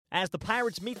As the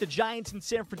Pirates meet the Giants in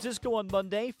San Francisco on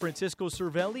Monday, Francisco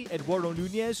Cervelli, Eduardo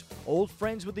Nunez, old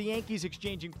friends with the Yankees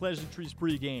exchanging pleasantries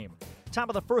pregame. Top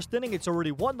of the first inning, it's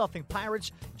already 1-0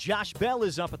 Pirates. Josh Bell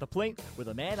is up at the plate with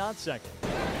a man on second.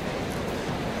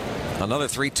 Another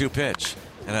 3-2 pitch.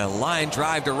 And a line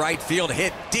drive to right field,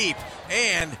 hit deep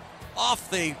and off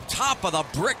the top of the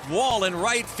brick wall in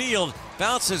right field.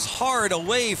 Bounces hard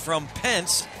away from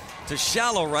Pence to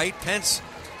shallow right. Pence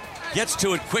gets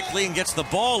to it quickly and gets the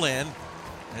ball in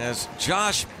as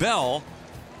Josh Bell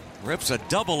rips a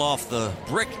double off the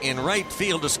brick in right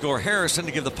field to score Harrison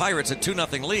to give the Pirates a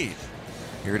 2-0 lead.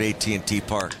 Here at AT&T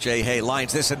Park, Jay Hay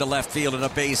lines this into left field and a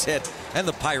base hit, and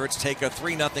the Pirates take a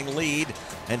 3-0 lead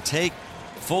and take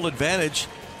full advantage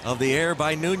of the air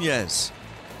by Nunez.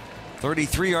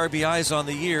 33 RBIs on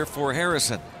the year for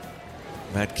Harrison.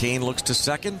 Matt Cain looks to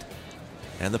second,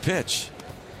 and the pitch.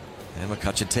 And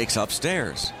McCutchen takes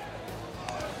upstairs.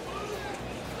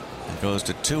 It goes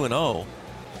to 2-0.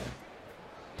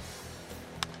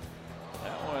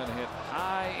 That one hit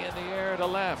high in the air to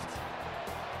left.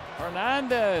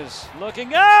 Hernandez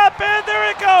looking up, and there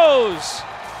it goes!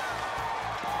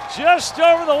 Just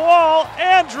over the wall,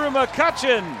 Andrew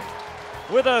McCutchen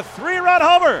with a 3-run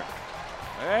homer.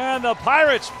 And the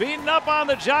Pirates beating up on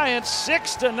the Giants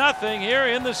 6-0 here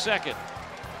in the second.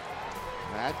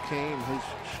 Matt Cain, his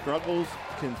struggles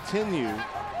continue.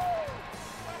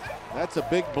 That's a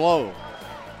big blow.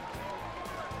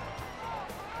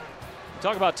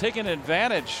 Talk about taking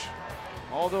advantage.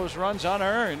 All those runs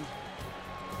unearned.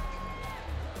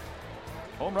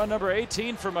 Home run number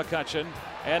 18 for McCutchen.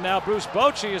 And now Bruce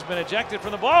Bochy has been ejected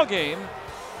from the ball game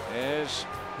as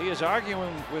he is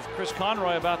arguing with Chris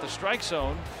Conroy about the strike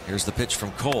zone. Here's the pitch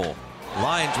from Cole.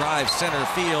 Line drive center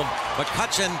field.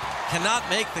 McCutchen cannot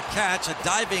make the catch. A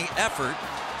diving effort.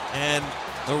 And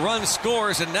the run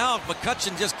scores. And now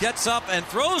McCutchen just gets up and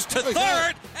throws to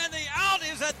third. And the out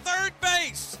is at third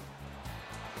base.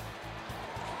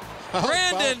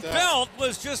 Brandon Belt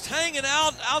was just hanging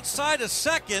out outside of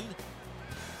second.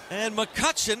 And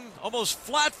McCutchen, almost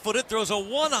flat-footed, throws a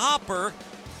one-hopper.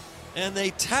 And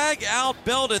they tag out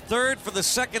Belt at third for the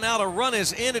second out. A run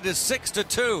is in. It is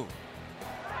 6-2.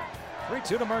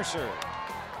 3-2 to Mercer.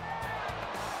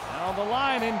 Down the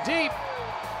line in deep.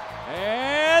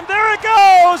 And there it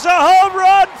goes! A home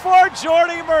run for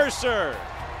Jordy Mercer.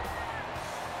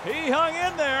 He hung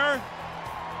in there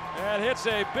and hits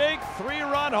a big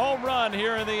 3-run home run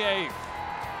here in the 8th.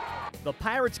 The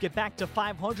Pirates get back to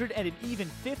 500 and an even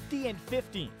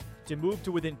 50-50 to move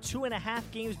to within 2.5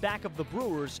 games back of the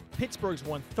Brewers. Pittsburgh's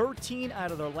won 13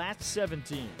 out of their last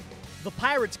 17. The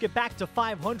Pirates get back to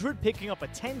 500, picking up a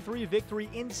 10-3 victory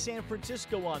in San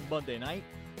Francisco on Monday night.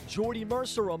 Jordy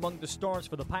Mercer among the stars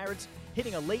for the Pirates,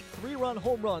 hitting a late 3-run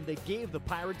home run that gave the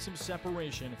Pirates some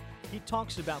separation. He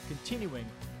talks about continuing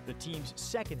the team's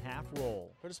second half role.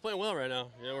 We're just playing well right now.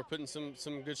 We're putting some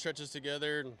good stretches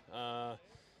together.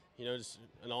 Just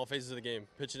in all phases of the game,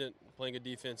 pitching it, playing good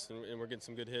defense, and we're getting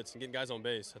some good hits and getting guys on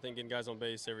base. I think getting guys on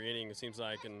base every inning, it seems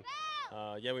like. And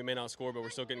we may not score, but we're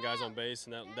still getting guys on base,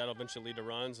 and that'll eventually lead to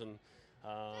runs. And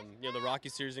the Rocky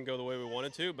series didn't go the way we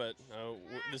wanted to, but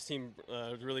this team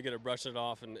was really good at brushing it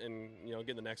off and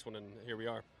getting the next one, and here we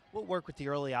are. What worked with the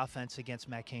early offense against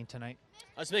Matt Cain tonight?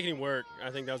 Just making him work. I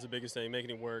think that was the biggest thing,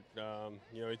 making him work.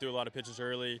 He threw a lot of pitches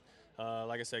early.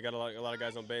 Like I said, got a lot of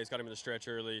guys on base, got him in the stretch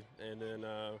early, and then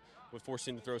we forced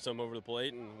him to throw some over the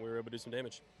plate, and we were able to do some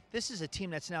damage. This is a team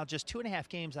that's now just 2.5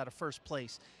 games out of first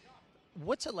place.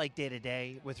 What's it like day to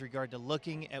day with regard to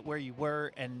looking at where you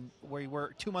were and where you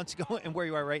were 2 months ago and where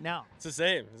you are right now? It's the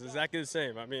same. It's exactly the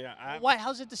same. I mean, why?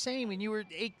 How's it the same when you were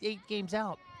eight games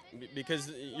out? Because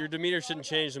your demeanor shouldn't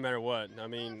change no matter what. I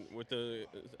mean, with the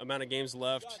amount of games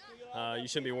left, you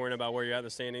shouldn't be worrying about where you're at in the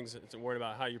standings. It's worrying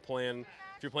about how you're playing.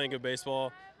 If you're playing good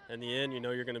baseball, in the end,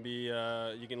 you're going to be.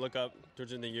 You can look up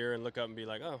towards the end of the year and look up and be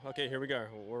like, oh, okay, here we go.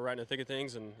 We're right in the thick of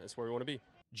things, and that's where we want to be.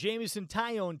 Jameson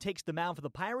Taillon takes the mound for the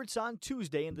Pirates on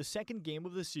Tuesday in the second game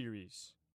of the series.